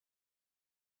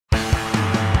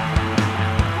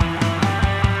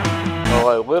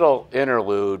So a little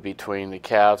interlude between the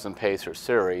Cavs and Pacers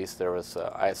series. There was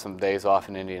I had some days off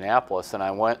in Indianapolis, and I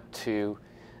went to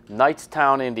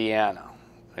Knightstown, Indiana.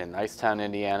 And Knightstown,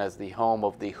 Indiana is the home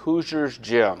of the Hoosiers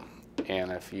gym.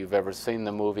 And if you've ever seen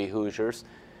the movie Hoosiers,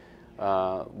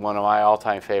 one of my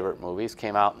all-time favorite movies,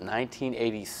 came out in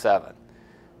 1987.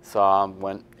 So I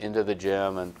went into the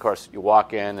gym, and of course you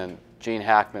walk in, and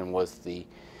Gene-Hackman was the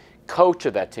coach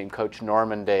of that team, Coach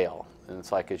Norman Dale. And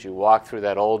it's like as you walk through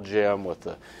that old gym with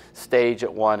the stage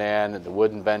at one end and the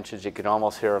wooden benches, you can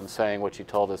almost hear him saying what he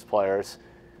told his players.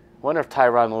 I wonder if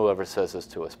Tyronn Lue ever says this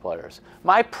to his players.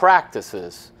 My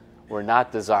practices were not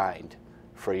designed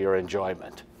for your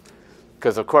enjoyment.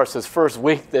 Because, of course, his first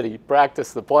week that he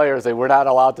practiced the players, they were not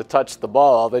allowed to touch the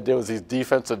ball. All they did was these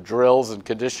defensive drills and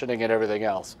conditioning and everything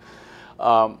else.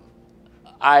 I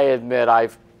admit I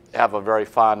have a very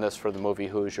fondness for the movie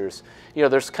Hoosiers. You know,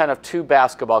 there's kind of two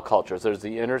basketball cultures. There's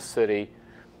the inner city,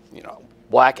 you know,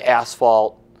 black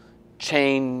asphalt,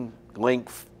 chain link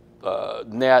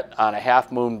net on a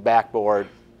half-moon backboard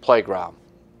playground.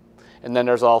 And then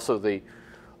there's also the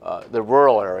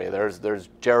rural area. There's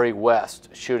Jerry West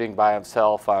shooting by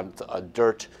himself on a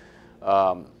dirt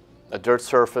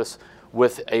surface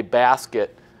with a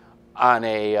basket on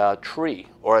a tree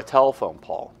or a telephone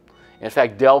pole. In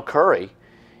fact, Del Curry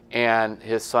and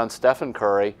his son Stephen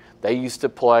Curry, they used to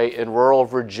play in rural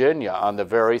Virginia on the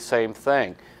very same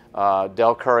thing.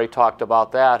 Del Curry talked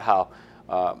about that, how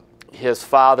his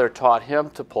father taught him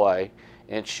to play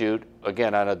and shoot,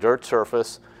 again, on a dirt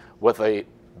surface with a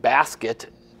basket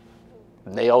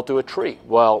nailed to a tree.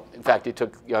 Well, in fact, he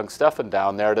took young Stephen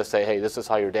down there to say, hey, this is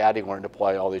how your daddy learned to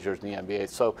play all these years in the NBA.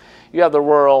 So you have the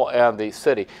rural and the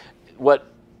city.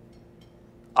 What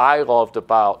I loved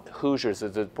about Hoosiers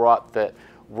is it brought that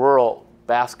rural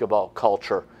basketball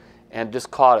culture and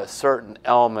just caught a certain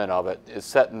element of it. It's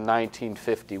set in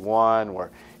 1951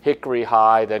 where Hickory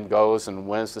High then goes and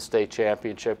wins the state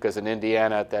championship, because in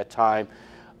Indiana at that time,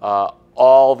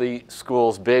 all the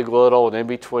schools, big, little, and in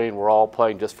between, were all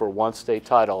playing just for one state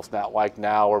title. It's not like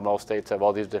now where most states have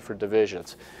all these different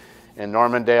divisions. And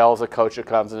Norman Dale is a coach that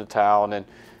comes into town, and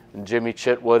Jimmy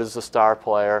Chitwood is the star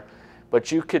player. But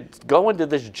you could go into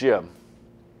this gym.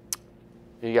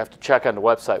 You have to check on the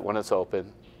website when it's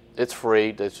open. It's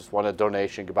free. They just want a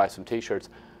donation. You can buy some T-shirts.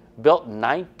 Built in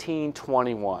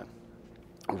 1921,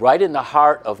 right in the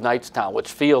heart of Knightstown,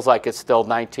 which feels like it's still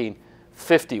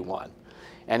 1951.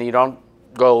 And you don't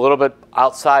go a little bit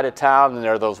outside of town, and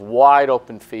there are those wide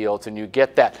open fields, and you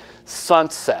get that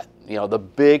sunset, you know, the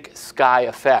big sky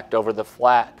effect over the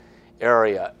flat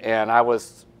area. And I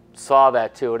saw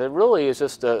that too, and it really is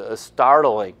just a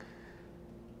startling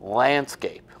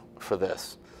landscape for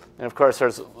this. And of course,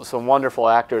 there's some wonderful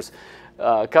actors.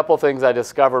 A couple of things I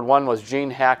discovered. One was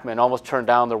Gene-Hackman almost turned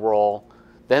down the role.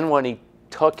 Then when he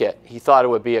took it, he thought it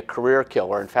would be a career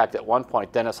killer. In fact, at one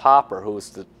point, Dennis Hopper, who was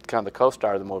kind of the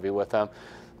co-star of the movie with him,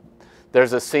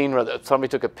 there's a scene where somebody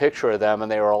took a picture of them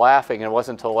and they were laughing, and it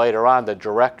wasn't until later on the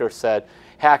director said,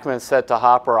 Hackman said to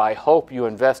Hopper, I hope you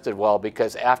invested well,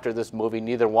 because after this movie,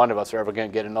 neither one of us are ever going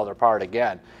to get another part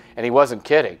again. And he wasn't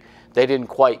kidding. They didn't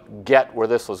quite get where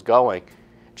this was going.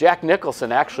 Jack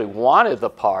Nicholson actually wanted the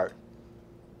part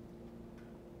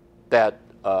that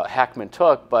Hackman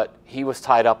took, but he was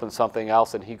tied up in something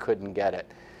else and he couldn't get it.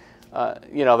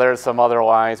 You know, there's some other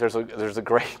lines. There's a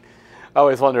great, I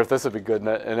always wonder if this would be good in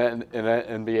an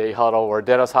NBA huddle where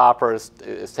Dennis Hopper is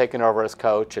taking over as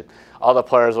coach, and all the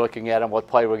players are looking at him, what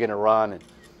play we're going to run, and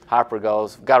Hopper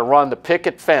goes, got to run the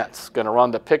picket fence, going to run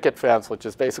the picket fence, which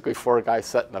is basically 4 guys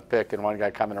setting a pick and 1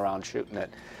 guy coming around shooting it.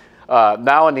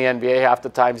 Now in the NBA, half the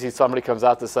time, somebody comes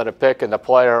out to set a pick, and the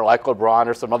player, like LeBron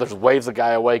or some others, waves the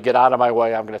guy away, get out of my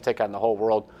way, I'm going to take on the whole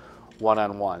world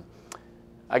one-on-one.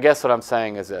 I guess what I'm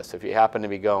saying is this: if you happen to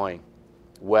be going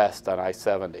west on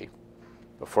I-70,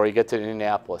 before you get to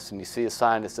Indianapolis, and you see a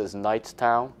sign that says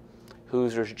Knightstown,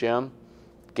 Hoosiers Gym,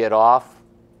 get off,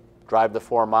 drive the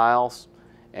 4 miles,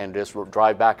 and just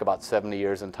drive back about 70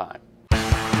 years in time.